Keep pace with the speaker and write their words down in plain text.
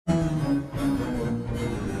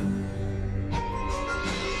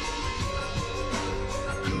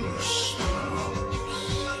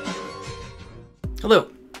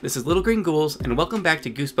Hello, this is Little Green Ghouls, and welcome back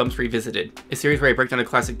to Goosebumps Revisited, a series where I break down a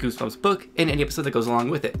classic Goosebumps book and any episode that goes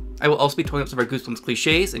along with it. I will also be telling up some of our Goosebumps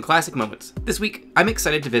cliches and classic moments. This week, I'm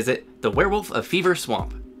excited to visit the Werewolf of Fever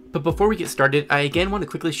Swamp. But before we get started, I again want to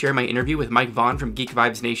quickly share my interview with Mike Vaughn from Geek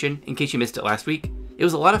Vibes Nation, in case you missed it last week. It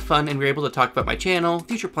was a lot of fun, and we were able to talk about my channel,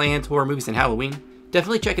 future plans, horror movies, and Halloween.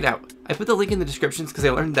 Definitely check it out. I put the link in the descriptions because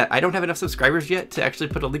I learned that I don't have enough subscribers yet to actually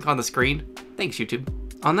put a link on the screen. Thanks, YouTube.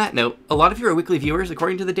 On that note, a lot of you are weekly viewers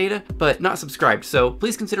according to the data, but not subscribed, so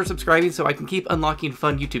please consider subscribing so I can keep unlocking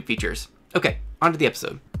fun YouTube features. Okay, on to the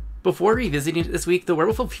episode. Before revisiting it this week, the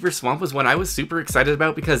Werewolf of Fever Swamp was one I was super excited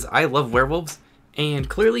about because I love werewolves, and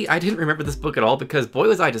clearly I didn't remember this book at all because boy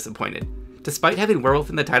was I disappointed. Despite having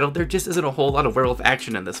werewolf in the title, there just isn't a whole lot of werewolf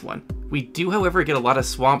action in this one. We do, however, get a lot of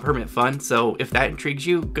swamp hermit fun, so if that intrigues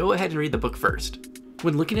you, go ahead and read the book first.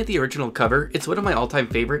 When looking at the original cover, it's one of my all-time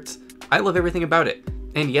favorites. I love everything about it.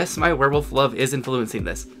 And yes, my werewolf love is influencing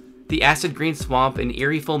this. The acid green swamp, an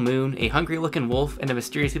eerie full moon, a hungry looking wolf, and a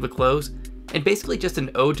mysterious heap of clothes, and basically just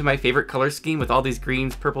an ode to my favorite color scheme with all these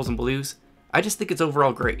greens, purples, and blues. I just think it's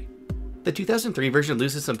overall great. The 2003 version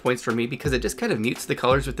loses some points for me because it just kind of mutes the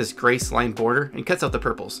colors with this gray slime border and cuts out the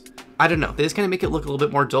purples. I don't know, they just kind of make it look a little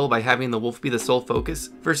bit more dull by having the wolf be the sole focus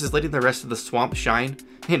versus letting the rest of the swamp shine.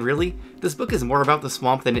 And really, this book is more about the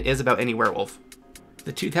swamp than it is about any werewolf.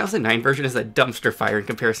 The 2009 version is a dumpster fire in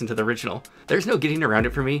comparison to the original. There's no getting around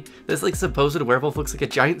it for me. This supposed werewolf looks like a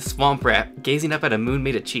giant swamp rat gazing up at a moon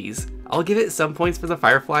made of cheese. I'll give it some points for the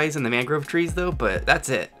fireflies and the mangrove trees though, but that's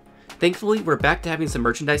it. Thankfully, we're back to having some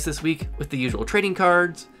merchandise this week with the usual trading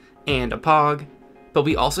cards and a pog, but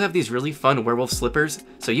we also have these really fun werewolf slippers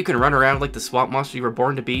so you can run around like the swamp monster you were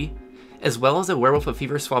born to be, as well as a Werewolf of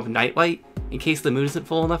Fever Swamp nightlight in case the moon isn't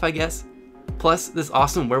full enough, I guess. Plus, this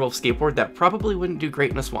awesome werewolf skateboard that probably wouldn't do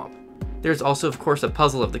great in a swamp. There's also, of course, a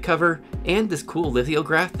puzzle of the cover, and this cool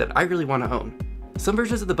lithograph that I really want to own. Some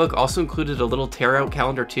versions of the book also included a little tear-out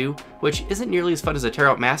calendar too, which isn't nearly as fun as a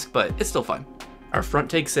tear-out mask, but it's still fun. Our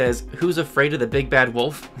front take says, "Who's afraid of the big bad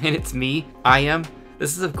wolf?" And it's me, I am.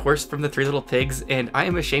 This is of course from the Three Little Pigs, and I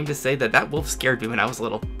am ashamed to say that wolf scared me when I was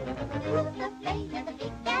little.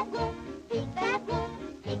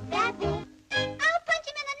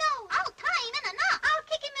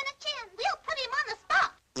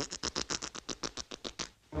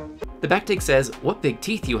 The back take says, "What big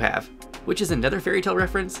teeth you have," which is another fairy tale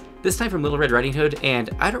reference, this time from Little Red Riding Hood, and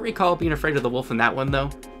I don't recall being afraid of the wolf in that one though.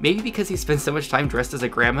 Maybe because he spends so much time dressed as a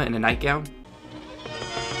grandma in a nightgown.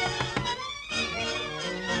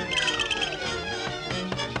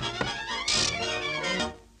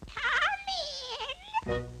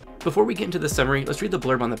 Before we get into the summary, let's read the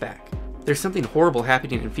blurb on the back. There's something horrible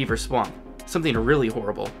happening in Fever Swamp. Something really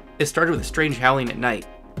horrible. It started with strange howling at night.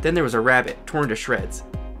 Then there was a rabbit, torn to shreds.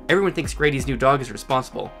 Everyone thinks Grady's new dog is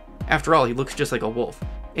responsible. After all, he looks just like a wolf,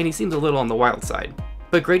 and he seems a little on the wild side.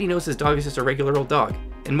 But Grady knows his dog is just a regular old dog,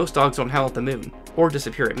 and most dogs don't howl at the moon, or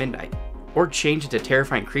disappear at midnight, or change into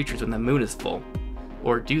terrifying creatures when the moon is full.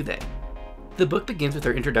 Or do they? The book begins with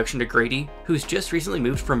our introduction to Grady, who's just recently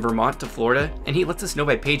moved from Vermont to Florida, and he lets us know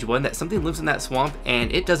by page 1 that something lives in that swamp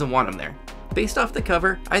and it doesn't want him there. Based off the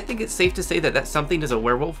cover, I think it's safe to say that that something is a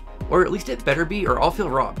werewolf, or at least it better be or I'll feel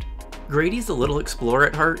robbed. Grady's a little explorer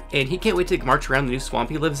at heart, and he can't wait to march around the new swamp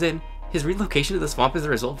he lives in. His relocation to the swamp is a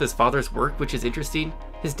result of his father's work, which is interesting.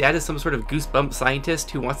 His dad is some sort of goosebump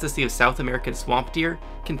scientist who wants to see if South American swamp deer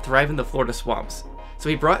can thrive in the Florida swamps. So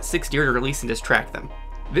he brought 6 deer to release and just track them.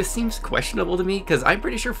 This seems questionable to me because I'm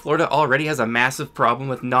pretty sure Florida already has a massive problem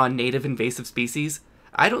with non-native invasive species.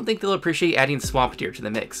 I don't think they'll appreciate adding swamp deer to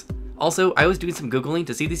the mix. Also, I was doing some Googling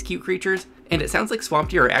to see these cute creatures, and it sounds like swamp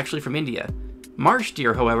deer are actually from India. Marsh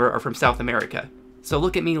deer, however, are from South America. So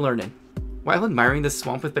look at me learning. While admiring this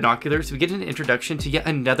swamp with binoculars, we get an introduction to yet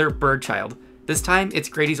another bird child. This time, it's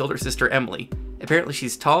Grady's older sister, Emily. Apparently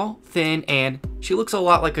she's tall, thin, and she looks a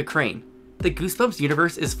lot like a crane. The Goosebumps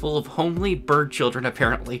universe is full of homely bird children,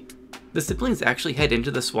 apparently. The siblings actually head into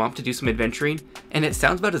the swamp to do some adventuring, and it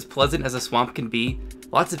sounds about as pleasant as a swamp can be.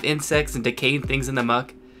 Lots of insects and decaying things in the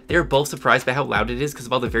muck. They are both surprised by how loud it is because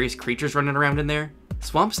of all the various creatures running around in there.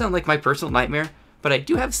 Swamps sound like my personal nightmare, but I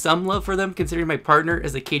do have some love for them considering my partner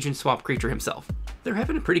is a Cajun swamp creature himself. They're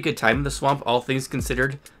having a pretty good time in the swamp, all things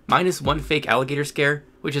considered, minus one fake alligator scare,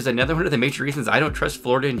 which is another one of the major reasons I don't trust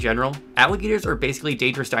Florida in general. Alligators are basically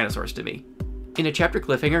dangerous dinosaurs to me. In a chapter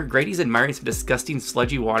cliffhanger, Grady's admiring some disgusting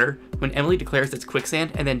sludgy water when Emily declares it's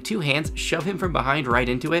quicksand and then 2 hands shove him from behind right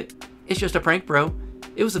into it. It's just a prank, bro.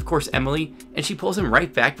 It was of course Emily, and she pulls him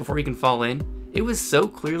right back before he can fall in. It was so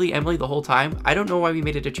clearly Emily the whole time, I don't know why we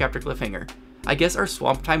made it a chapter cliffhanger. I guess our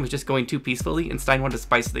swamp time was just going too peacefully and Stein wanted to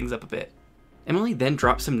spice things up a bit. Emily then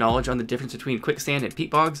drops some knowledge on the difference between quicksand and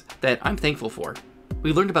peat bogs that I'm thankful for.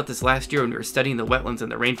 We learned about this last year when we were studying the wetlands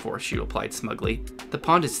and the rainforest, she replied smugly. The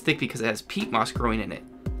pond is thick because it has peat moss growing in it.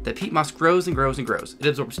 The peat moss grows and grows and grows. It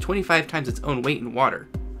absorbs 25 times its own weight in water.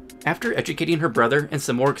 After educating her brother and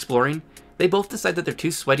some more exploring, they both decide that they're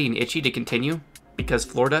too sweaty and itchy to continue, because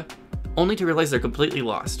Florida, only to realize they're completely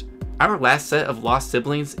lost. Our last set of lost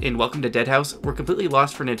siblings in Welcome to Dead House were completely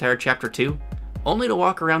lost for an entire chapter 2, only to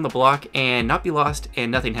walk around the block and not be lost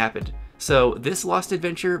and nothing happened. So this lost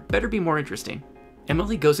adventure better be more interesting.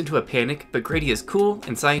 Emily goes into a panic, but Grady is cool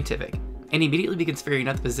and scientific, and immediately begins figuring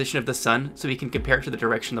out the position of the sun so he can compare it to the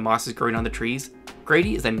direction the moss is growing on the trees.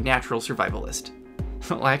 Grady is a natural survivalist.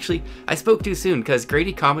 Well, actually, I spoke too soon because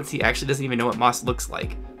Grady comments he actually doesn't even know what moss looks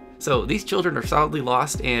like. So these children are solidly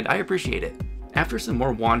lost, and I appreciate it. After some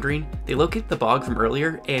more wandering, they locate the bog from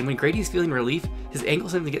earlier, and when Grady's feeling relief, his ankle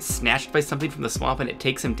suddenly gets snatched by something from the swamp and it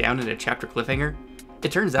takes him down in a chapter cliffhanger.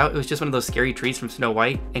 It turns out it was just one of those scary trees from Snow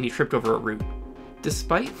White, and he tripped over a root.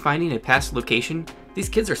 Despite finding a past location, these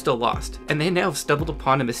kids are still lost, and they now have stumbled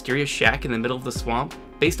upon a mysterious shack in the middle of the swamp.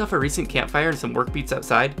 Based off a recent campfire and some work beats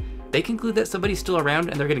outside, they conclude that somebody's still around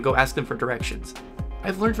and they're going to go ask them for directions.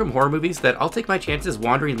 I've learned from horror movies that I'll take my chances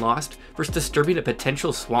wandering lost versus disturbing a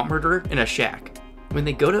potential swamp murderer in a shack. When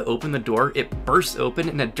they go to open the door, it bursts open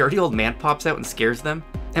and a dirty old man pops out and scares them.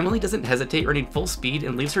 Emily doesn't hesitate, running full speed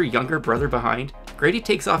and leaves her younger brother behind. Grady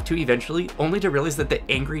takes off too eventually, only to realize that the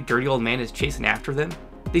angry, dirty old man is chasing after them.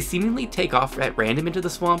 They seemingly take off at random into the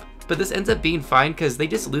swamp, but this ends up being fine because they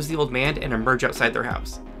just lose the old man and emerge outside their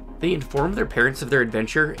house. They inform their parents of their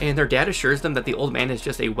adventure, and their dad assures them that the old man is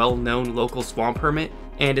just a well-known local swamp hermit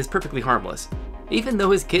and is perfectly harmless, even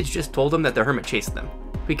though his kids just told them that the hermit chased them.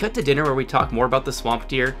 We cut to dinner where we talk more about the swamp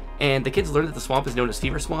deer, and the kids learn that the swamp is known as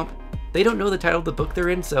Fever Swamp. They don't know the title of the book they're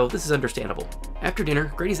in, so this is understandable. After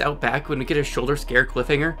dinner, Grady's out back when we get a shoulder scare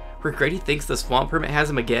cliffhanger, where Grady thinks the swamp hermit has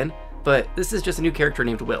him again, but this is just a new character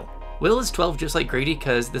named Will. Will is 12 just like Grady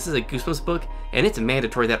because this is a Goosebumps book, and it's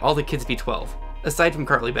mandatory that all the kids be 12, aside from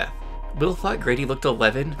Carly Beth. Will thought Grady looked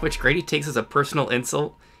 11, which Grady takes as a personal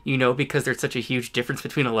insult, you know, because there's such a huge difference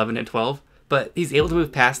between 11 and 12, but he's able to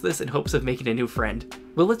move past this in hopes of making a new friend.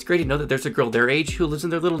 Will lets Grady know that there's a girl their age who lives in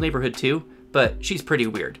their little neighborhood too, but she's pretty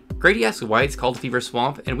weird. Grady asks why it's called Fever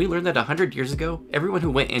Swamp, and we learn that 100 years ago, everyone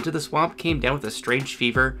who went into the swamp came down with a strange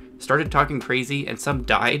fever, started talking crazy, and some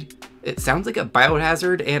died. It sounds like a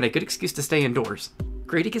biohazard and a good excuse to stay indoors.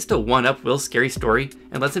 Grady gets to one-up Will's scary story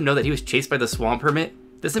and lets him know that he was chased by the swamp hermit.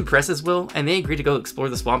 This impresses Will, and they agree to go explore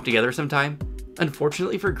the swamp together sometime.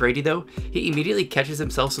 Unfortunately for Grady though, he immediately catches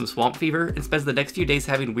himself some swamp fever and spends the next few days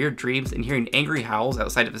having weird dreams and hearing angry howls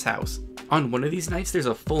outside of his house. On one of these nights there's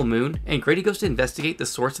a full moon, and Grady goes to investigate the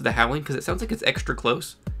source of the howling because it sounds like it's extra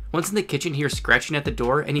close. Once in the kitchen, he hears scratching at the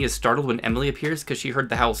door, and he is startled when Emily appears because she heard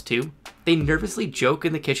the howls too. They nervously joke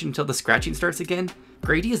in the kitchen until the scratching starts again.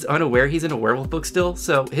 Grady is unaware he's in a werewolf book still,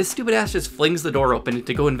 so his stupid ass just flings the door open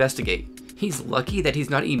to go investigate. He's lucky that he's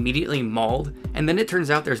not immediately mauled, and then it turns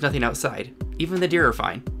out there's nothing outside. Even the deer are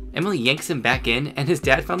fine. Emily yanks him back in, and his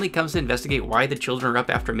dad finally comes to investigate why the children are up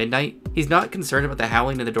after midnight. He's not concerned about the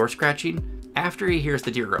howling and the door scratching, after he hears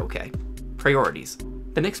the deer are okay. Priorities.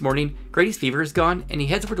 The next morning, Grady's fever is gone, and he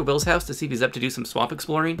heads over to Will's house to see if he's up to do some swamp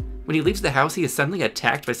exploring. When he leaves the house, he is suddenly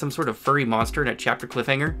attacked by some sort of furry monster in a chapter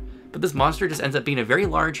cliffhanger, but this monster just ends up being a very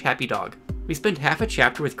large, happy dog. We spend half a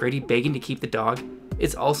chapter with Grady begging to keep the dog.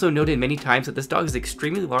 It's also noted many times that this dog is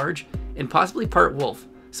extremely large and possibly part wolf,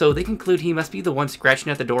 so they conclude he must be the one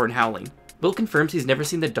scratching at the door and howling. Will confirms he's never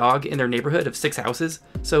seen the dog in their neighborhood of 6 houses,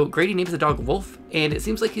 so Grady names the dog Wolf, and it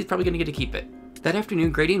seems like he's probably going to get to keep it. That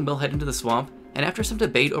afternoon, Grady and Will head into the swamp, and after some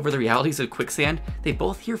debate over the realities of quicksand, they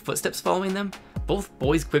both hear footsteps following them. Both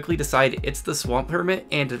boys quickly decide it's the swamp hermit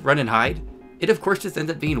and run and hide. It of course just ends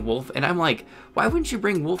up being Wolf, and I'm like, why wouldn't you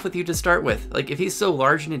bring Wolf with you to start with? Like, if he's so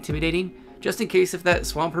large and intimidating, just in case if that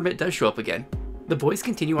swamp hermit does show up again. The boys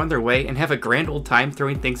continue on their way and have a grand old time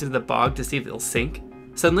throwing things into the bog to see if it'll sink.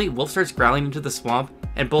 Suddenly, Wolf starts growling into the swamp,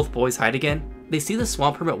 and both boys hide again. They see the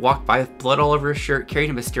swamp hermit walk by with blood all over his shirt, carrying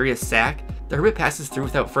a mysterious sack. The hermit passes through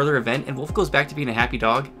without further event, and Wolf goes back to being a happy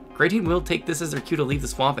dog. Grady and Will take this as their cue to leave the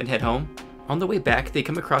swamp and head home. On the way back, they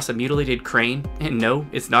come across a mutilated crane, and no,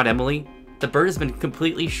 it's not Emily. The bird has been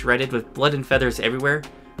completely shredded with blood and feathers everywhere.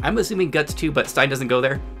 I'm assuming guts too, but Stein doesn't go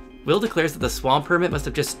there. Will declares that the swamp hermit must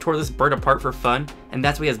have just tore this bird apart for fun, and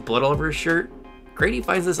that's why he has blood all over his shirt. Grady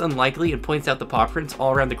finds this unlikely and points out the paw prints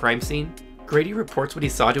all around the crime scene. Grady reports what he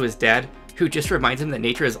saw to his dad, who just reminds him that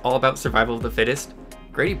nature is all about survival of the fittest.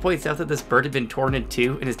 Grady points out that this bird had been torn in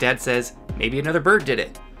two, and his dad says, maybe another bird did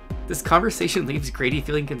it. This conversation leaves Grady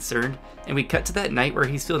feeling concerned, and we cut to that night where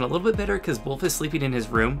he's feeling a little bit better because Wolf is sleeping in his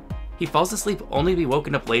room. He falls asleep only to be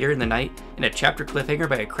woken up later in the night in a chapter cliffhanger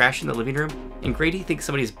by a crash in the living room, and Grady thinks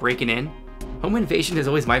somebody's breaking in. Home invasion is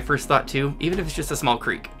always my first thought too, even if it's just a small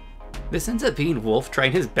creak. This ends up being Wolf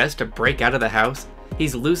trying his best to break out of the house.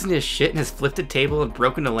 He's losing his shit and has flipped a table and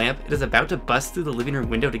broken a lamp and is about to bust through the living room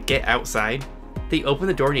window to get outside. They open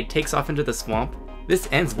the door and he takes off into the swamp. This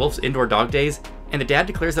ends Wolf's indoor dog days, and the dad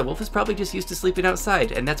declares that Wolf is probably just used to sleeping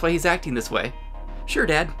outside and that's why he's acting this way. Sure,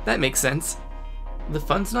 Dad, that makes sense. The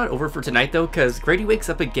fun's not over for tonight though, cause Grady wakes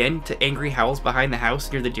up again to angry howls behind the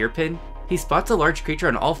house near the deer pen. He spots a large creature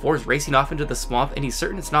on all fours racing off into the swamp and he's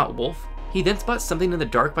certain it's not Wolf. He then spots something in the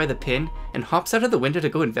dark by the pin and hops out of the window to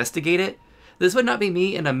go investigate it. This would not be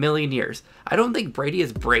me in a million years. I don't think Brady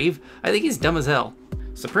is brave, I think he's dumb as hell.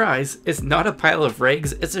 Surprise, it's not a pile of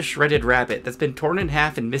rags, it's a shredded rabbit that's been torn in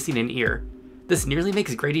half and missing an ear. This nearly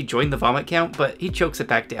makes Grady join the vomit count, but he chokes it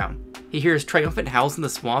back down. He hears triumphant howls in the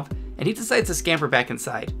swamp, and he decides to scamper back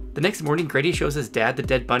inside. The next morning, Grady shows his dad the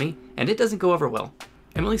dead bunny, and it doesn't go over well.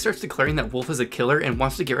 Emily starts declaring that Wolf is a killer and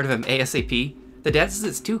wants to get rid of him ASAP. The dad says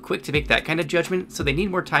it's too quick to make that kind of judgment, so they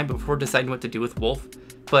need more time before deciding what to do with Wolf,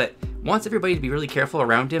 but wants everybody to be really careful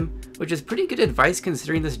around him, which is pretty good advice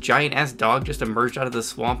considering this giant-ass dog just emerged out of the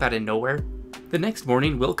swamp out of nowhere. The next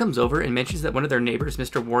morning, Will comes over and mentions that one of their neighbors,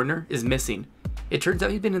 Mr. Warner, is missing. It turns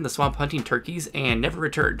out he'd been in the swamp hunting turkeys and never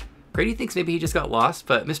returned. Grady thinks maybe he just got lost,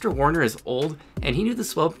 but Mr. Warner is old, and he knew the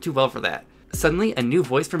swamp too well for that. Suddenly, a new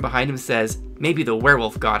voice from behind him says, maybe the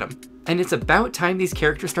werewolf got him. And it's about time these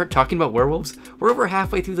characters start talking about werewolves. We're over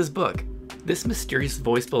halfway through this book. This mysterious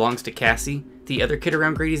voice belongs to Cassie, the other kid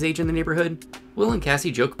around Grady's age in the neighborhood. Will and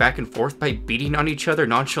Cassie joke back and forth by beating on each other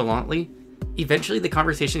nonchalantly. Eventually, the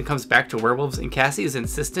conversation comes back to werewolves, and Cassie is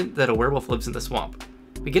insistent that a werewolf lives in the swamp.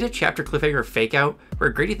 We get a chapter cliffhanger fake out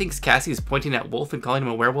where Grady thinks Cassie is pointing at Wolf and calling him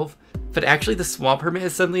a werewolf, but actually the swamp hermit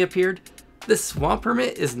has suddenly appeared. This swamp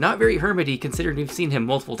hermit is not very hermity considering we've seen him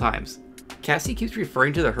multiple times. Cassie keeps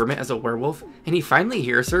referring to the hermit as a werewolf, and he finally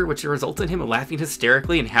hears her, which results in him laughing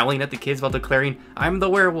hysterically and howling at the kids while declaring, I'm the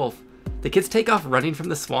werewolf. The kids take off running from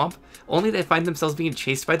the swamp, only to find themselves being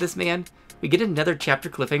chased by this man. We get another chapter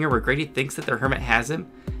cliffhanger where Grady thinks that their hermit has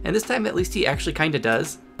him, and this time at least he actually kinda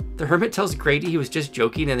does. The hermit tells Grady he was just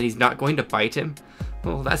joking and that he's not going to bite him.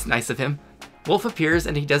 Well, that's nice of him. Wolf appears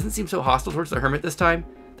and he doesn't seem so hostile towards the hermit this time.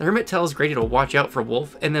 The hermit tells Grady to watch out for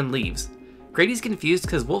Wolf and then leaves. Grady's confused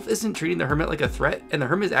because Wolf isn't treating the hermit like a threat, and the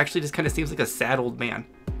hermit actually just kind of seems like a sad old man.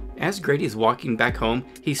 As Grady is walking back home,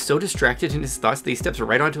 he's so distracted in his thoughts that he steps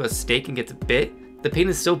right onto a stake and gets bit. The pain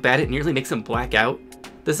is so bad it nearly makes him black out.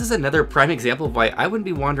 This is another prime example of why I wouldn't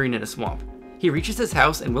be wandering in a swamp. He reaches his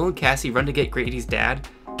house and Will and Cassie run to get Grady's dad.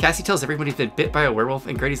 Cassie tells everyone he's been bit by a werewolf,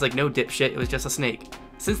 and Grady's like, no dipshit, it was just a snake.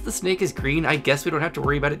 Since the snake is green, I guess we don't have to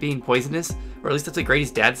worry about it being poisonous, or at least that's what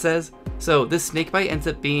Grady's dad says. So this snake bite ends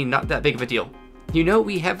up being not that big of a deal. You know,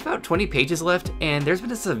 we have about 20 pages left, and there's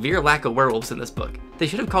been a severe lack of werewolves in this book. They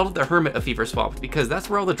should have called it the Hermit of Fever Swamp, because that's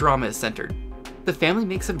where all the drama is centered. The family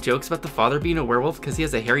makes some jokes about the father being a werewolf because he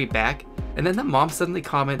has a hairy back, and then the mom suddenly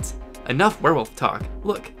comments, enough werewolf talk.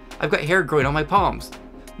 Look, I've got hair growing on my palms.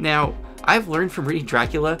 Now, I've learned from reading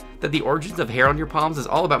Dracula that the origins of hair on your palms is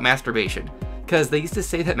all about masturbation, because they used to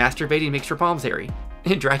say that masturbating makes your palms hairy.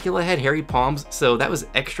 And Dracula had hairy palms, so that was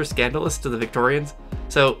extra scandalous to the Victorians.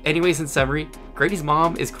 So anyways, in summary, Grady's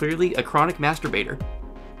mom is clearly a chronic masturbator.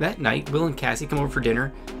 That night, Will and Cassie come over for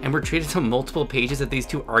dinner, and we're treated to multiple pages of these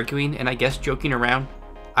two arguing and I guess joking around.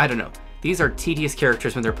 I don't know, these are tedious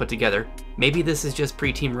characters when they're put together. Maybe this is just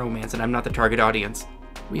preteen romance and I'm not the target audience.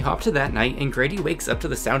 We hop to that night, and Grady wakes up to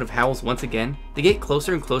the sound of howls once again. They get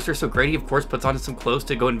closer and closer, so Grady of course puts on some clothes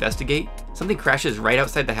to go investigate. Something crashes right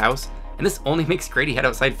outside the house, and this only makes Grady head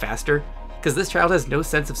outside faster, because this child has no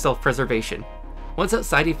sense of self-preservation. Once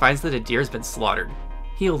outside, he finds that a deer has been slaughtered.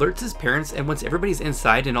 He alerts his parents, and once everybody's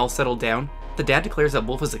inside and all settled down, the dad declares that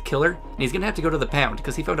Wolf is a killer, and he's gonna have to go to the pound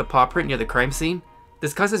because he found a paw print near the crime scene.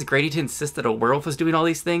 This causes Grady to insist that a werewolf is doing all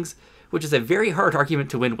these things, which is a very hard argument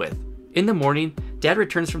to win with. In the morning, Dad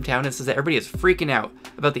returns from town and says that everybody is freaking out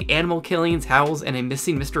about the animal killings, howls, and a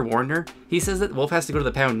missing Mr. Warner. He says that Wolf has to go to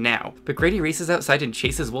the pound now, but Grady races outside and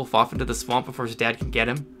chases Wolf off into the swamp before his dad can get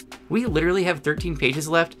him. We literally have 13 pages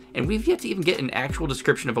left, and we've yet to even get an actual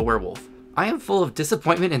description of a werewolf. I am full of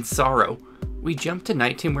disappointment and sorrow. We jump to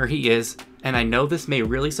nighttime where he is, and I know this may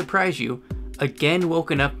really surprise you, again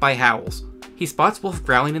woken up by howls. He spots Wolf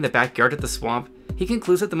growling in the backyard at the swamp. He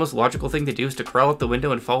concludes that the most logical thing to do is to crawl out the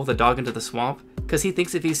window and follow the dog into the swamp, because he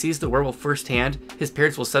thinks if he sees the werewolf firsthand, his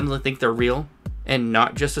parents will suddenly think they're real, and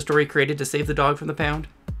not just a story created to save the dog from the pound.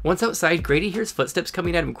 Once outside, Grady hears footsteps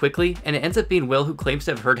coming at him quickly, and it ends up being Will, who claims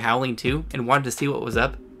to have heard howling too and wanted to see what was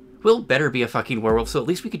up. Will better be a fucking werewolf, so at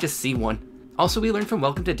least we could just see one. Also, we learn from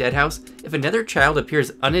Welcome to Dead House, if another child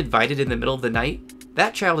appears uninvited in the middle of the night,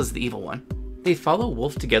 that child is the evil one. They follow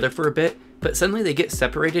Wolf together for a bit, but suddenly they get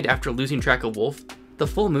separated after losing track of Wolf. The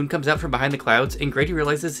full moon comes out from behind the clouds, and Grady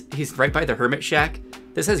realizes he's right by the hermit shack.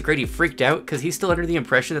 This has Grady freaked out because he's still under the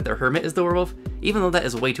impression that the hermit is the werewolf, even though that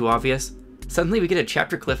is way too obvious. Suddenly we get a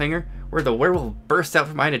chapter cliffhanger where the werewolf bursts out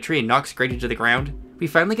from behind a tree and knocks Grady to the ground. We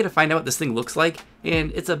finally get to find out what this thing looks like,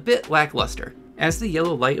 and it's a bit lackluster. As the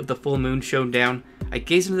yellow light of the full moon shone down, I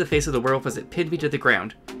gazed into the face of the werewolf as it pinned me to the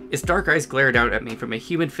ground. Its dark eyes glared out at me from a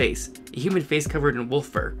human face covered in wolf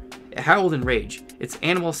fur. It howled in rage. Its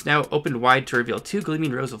animal snout opened wide to reveal 2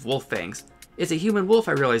 gleaming rows of wolf fangs. It's a human wolf,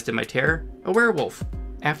 I realized in my terror. A werewolf.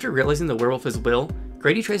 After realizing the werewolf is Will,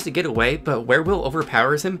 Grady tries to get away, but Werewolf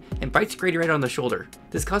overpowers him and bites Grady right on the shoulder.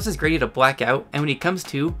 This causes Grady to black out, and when he comes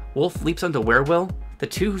to, Wolf leaps onto Werewolf. The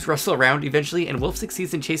two wrestle around eventually, and Wolf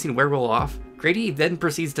succeeds in chasing Werewolf off. Grady then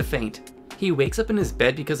proceeds to faint. He wakes up in his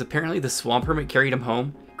bed because apparently the swamp hermit carried him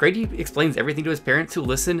home. Grady explains everything to his parents, who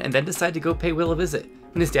listen and then decide to go pay Will a visit.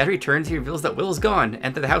 When his dad returns, he reveals that Will is gone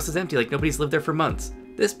and that the house is empty like nobody's lived there for months.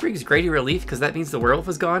 This brings Grady relief because that means the werewolf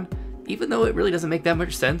is gone, even though it really doesn't make that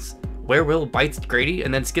much sense. Werewolf bites Grady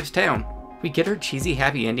and then skips town. We get our cheesy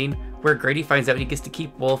happy ending where Grady finds out he gets to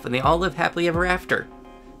keep Wolf and they all live happily ever after.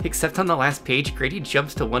 Except on the last page, Grady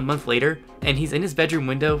jumps to 1 month later, and he's in his bedroom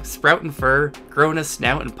window, sprouting fur, growing a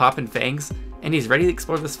snout and popping fangs, and he's ready to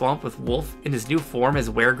explore the swamp with Wolf in his new form as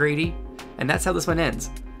Were-Grady. And that's how this one ends.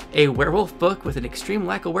 A werewolf book with an extreme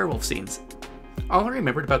lack of werewolf scenes. All I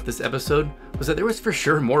remembered about this episode was that there was for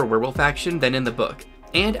sure more werewolf action than in the book,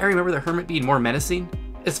 and I remember the hermit being more menacing.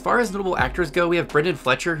 As far as notable actors go, we have Brendan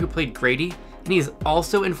Fletcher, who played Grady, and he's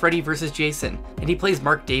also in Freddy vs. Jason, and he plays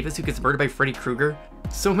Mark Davis, who gets murdered by Freddy Krueger.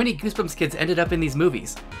 So many Goosebumps kids ended up in these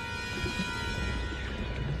movies.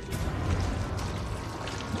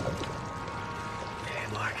 Hey,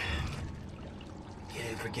 Mark. You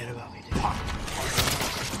didn't forget about me, did you?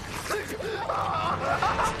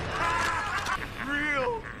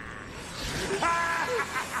 Real.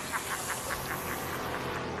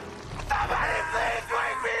 Somebody please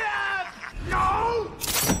wake me up! No!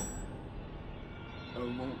 I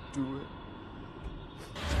won't do it.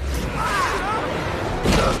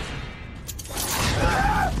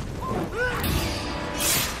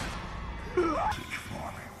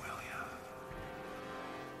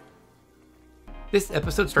 This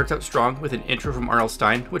episode starts out strong with an intro from R.L.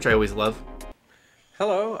 Stine, which I always love.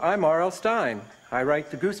 Hello, I'm R.L. Stine. I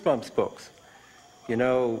write the Goosebumps books. You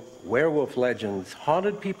know, werewolf legends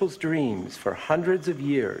haunted people's dreams for hundreds of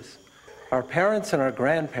years. Our parents and our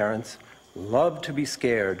grandparents loved to be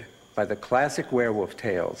scared by the classic werewolf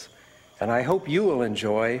tales, and I hope you will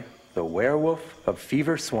enjoy The Werewolf of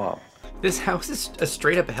Fever Swamp. This house is a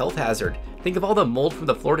straight up health hazard. Think of all the mold from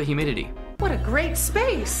the Florida humidity. What a great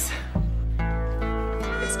space!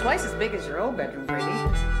 It's twice as big as your old bedroom, Brady.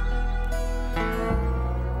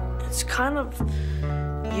 It's kind of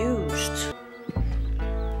used.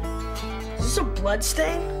 Is this a blood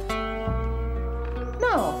stain?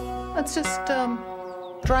 No, that's just,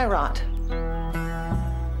 dry rot.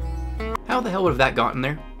 How the hell would have that gotten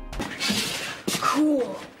there?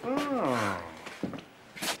 Cool. Oh.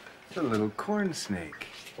 It's a little corn snake.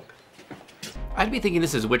 I'd be thinking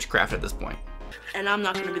this is witchcraft at this point. And I'm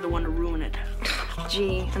not gonna be the one to ruin it.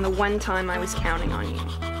 Gee, and the one time I was counting on you.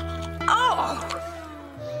 Oh!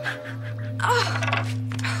 Oh!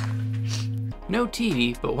 No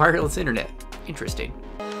TV, but wireless internet. Interesting.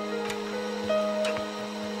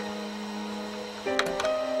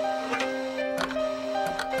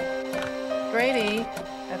 Brady,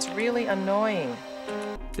 that's really annoying.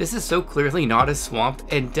 This is so clearly not a swamp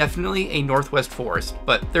and definitely a northwest forest,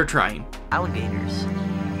 but they're trying. Alligators.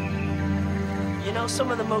 You know,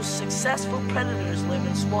 some of the most successful predators live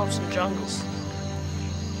in swamps and jungles.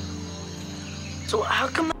 So how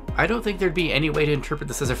come... I don't think there'd be any way to interpret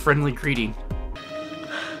this as a friendly greeting.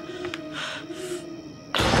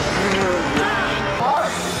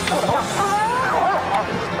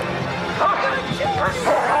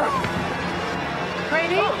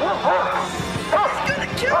 Brady? It's gonna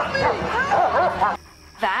kill me!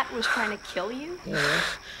 That was trying to kill you?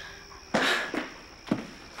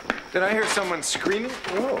 Did I hear someone screaming?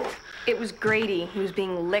 Whoa. It was Grady. He was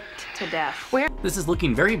being licked to death. Where? This is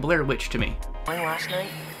looking very Blair Witch to me. Last night?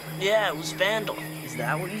 Yeah, it was Vandal. Is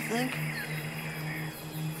that what you think?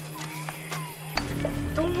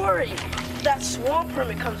 Don't worry. If that swamp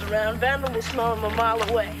hermit comes around, Vandal will smell him a mile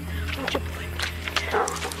away. Don't you play?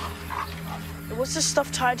 what's this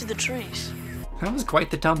stuff tied to the trees? That was quite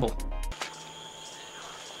the tumble.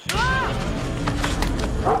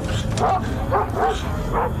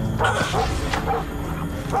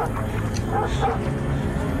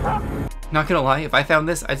 Not gonna lie, if I found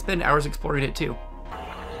this, I'd spend hours exploring it too.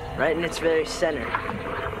 Right in its very center.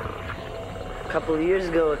 A couple of years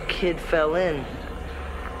ago, a kid fell in.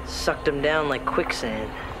 Sucked him down like quicksand.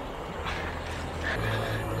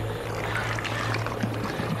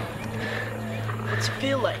 What's it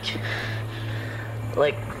feel like?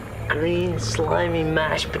 Like green, slimy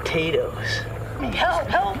mashed potatoes.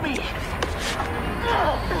 Help me!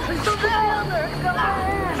 There's something down there!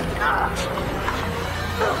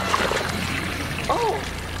 Oh!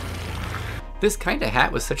 This kind of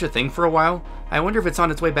hat was such a thing for a while. I wonder if it's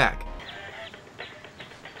on its way back.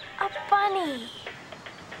 A bunny.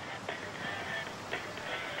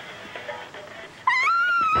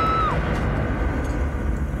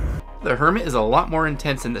 The Hermit is a lot more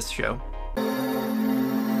intense in this show.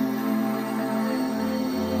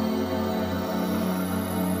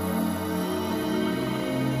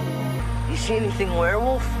 You see anything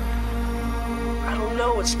werewolf? I don't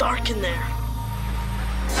know, it's dark in there.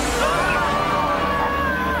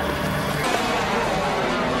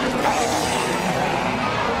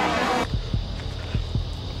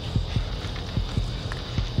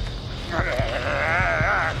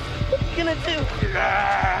 What are you gonna do?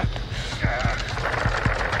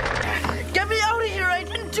 Get me out of here, I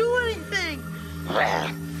didn't do anything!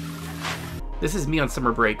 This is me on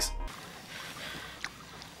summer breaks.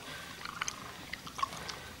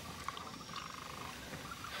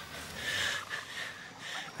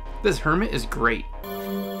 This Hermit is great.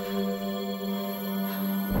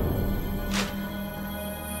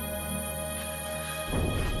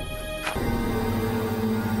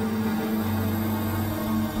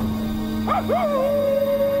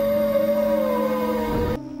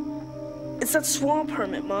 It's that swamp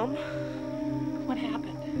hermit, Mom. What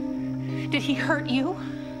happened? Did he hurt you?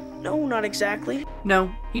 No, not exactly.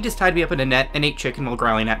 No, he just tied me up in a net and ate chicken while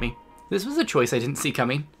growling at me. This was a choice I didn't see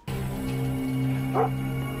coming.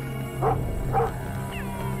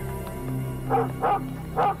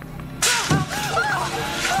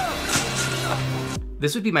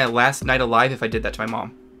 This would be my last night alive if I did that to my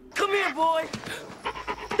mom. Come here, boy.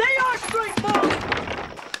 They are straight, Mom.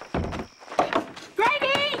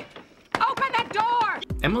 Grady! Open the door!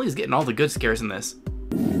 Emily's getting all the good scares in this.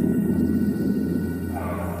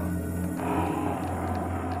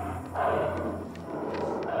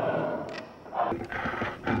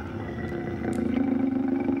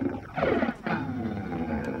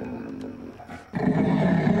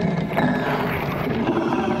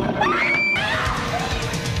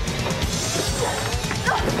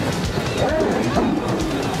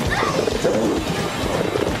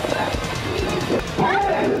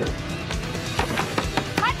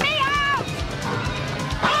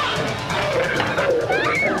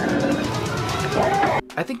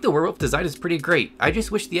 I think the werewolf design is pretty great. I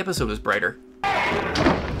just wish the episode was brighter.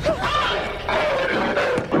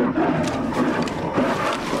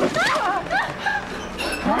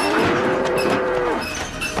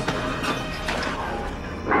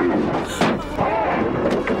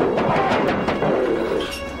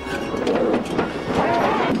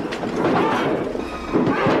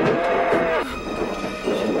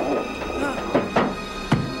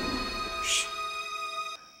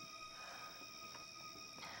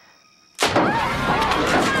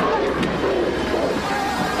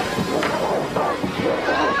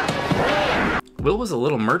 Will was a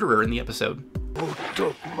little murderer in the episode. Who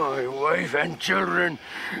took my wife and children,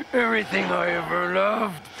 everything I ever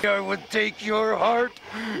loved? I would take your heart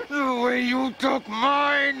the way you took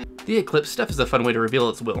mine. The eclipse stuff is a fun way to reveal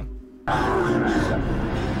its will.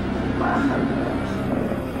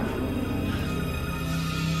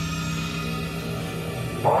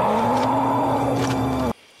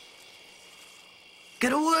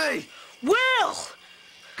 Get away! Will!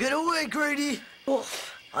 Get away, Grady! Wolf.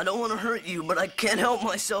 I don't want to hurt you, but I can't help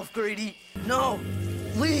myself, Grady. No!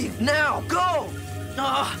 Leave now! Go!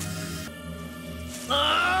 Ah!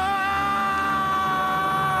 Ah!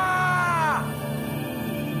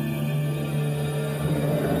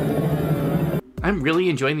 I'm really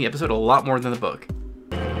enjoying the episode a lot more than the book.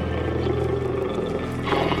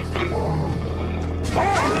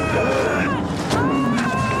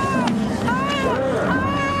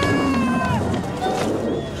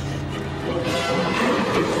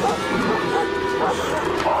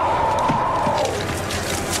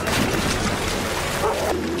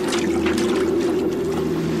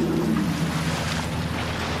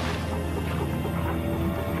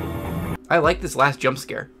 I like this last jump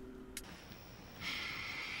scare.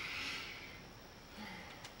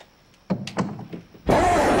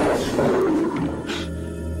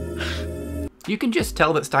 You can just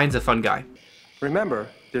tell that Stein's a fun guy. Remember,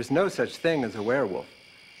 there's no such thing as a werewolf.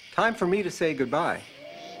 Time for me to say goodbye.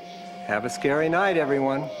 Have a scary night,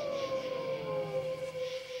 everyone.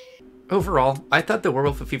 Overall, I thought The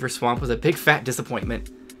Werewolf of Fever Swamp was a big fat disappointment.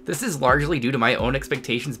 This is largely due to my own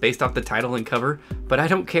expectations based off the title and cover, but I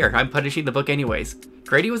don't care, I'm punishing the book anyways.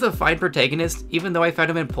 Grady was a fine protagonist, even though I found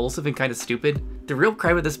him impulsive and kinda stupid. The real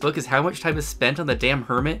crime of this book is how much time is spent on the damn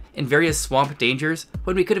hermit and various swamp dangers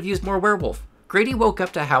when we could have used more werewolf. Grady woke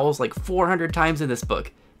up to howls like 400 times in this book.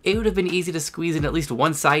 It would have been easy to squeeze in at least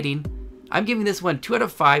one sighting. I'm giving this one 2 out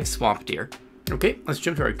of 5 swamp deer. Okay, let's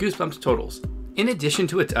jump to our Goosebumps totals. In addition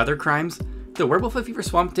to its other crimes, The Werewolf of Fever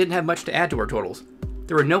Swamp didn't have much to add to our totals.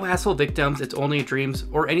 There were no asshole victims, it's only dreams,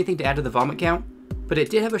 or anything to add to the vomit count, but it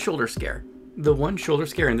did have a shoulder scare. The one shoulder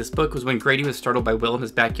scare in this book was when Grady was startled by Will in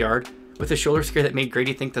his backyard, with a shoulder scare that made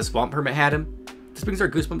Grady think the swamp hermit had him. This brings our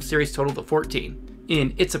Goosebumps series total to 14.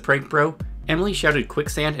 In It's a Prank Bro, Emily shouted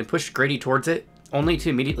quicksand and pushed Grady towards it, only to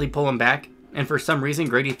immediately pull him back, and for some reason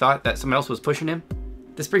Grady thought that someone else was pushing him.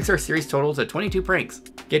 This brings our series total to 22 pranks.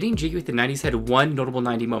 Getting jiggy with the 90s had one notable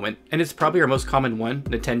 90 moment, and it's probably our most common one,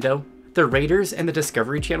 Nintendo. The Raiders and the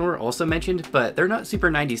Discovery Channel were also mentioned, but they're not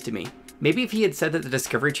super 90s to me. Maybe if he had said that the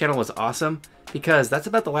Discovery Channel was awesome, because that's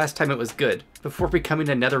about the last time it was good, before becoming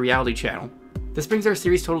another reality channel. This brings our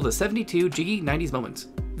series total to 72 jiggy 90s moments.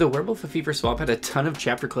 The Werewolf of Fever Swamp had a ton of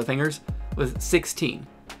chapter cliffhangers, with 16,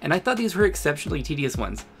 and I thought these were exceptionally tedious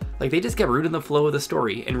ones. Like, they just kept rooting the flow of the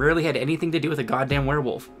story, and rarely had anything to do with a goddamn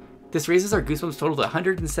werewolf. This raises our Goosebumps total to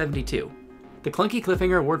 172. The clunky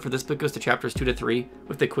cliffhanger award for this book goes to chapters 2 to 3,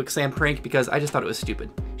 with the quicksand prank because I just thought it was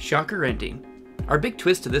stupid. Shocker ending. Our big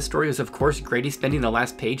twist to this story was of course Grady spending the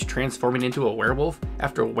last page transforming into a werewolf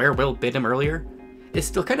after Were-Will bit him earlier. It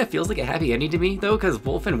still kind of feels like a happy ending to me though, because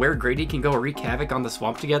Wolf and Were-Grady can go wreak havoc on the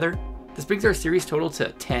swamp together. This brings our series total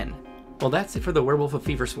to 10. Well, that's it for The Werewolf of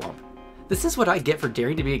Fever Swamp. This is what I get for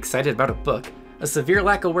daring to be excited about a book, a severe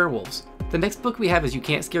lack of werewolves. The next book we have is You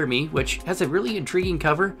Can't Scare Me, which has a really intriguing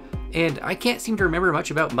cover, and I can't seem to remember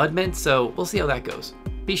much about Mudmen, so we'll see how that goes.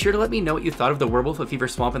 Be sure to let me know what you thought of The Werewolf of Fever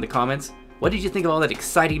Swamp in the comments. What did you think of all that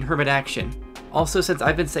exciting hermit action? Also, since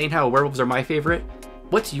I've been saying how werewolves are my favorite,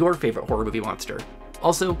 what's your favorite horror movie monster?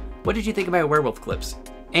 Also, what did you think of my werewolf clips?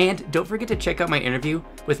 And don't forget to check out my interview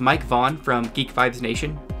with Mike Vaughn from Geek Vibes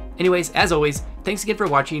Nation. Anyways, as always, thanks again for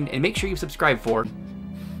watching, and make sure you subscribe for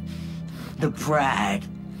The pride,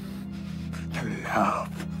 the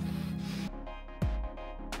love,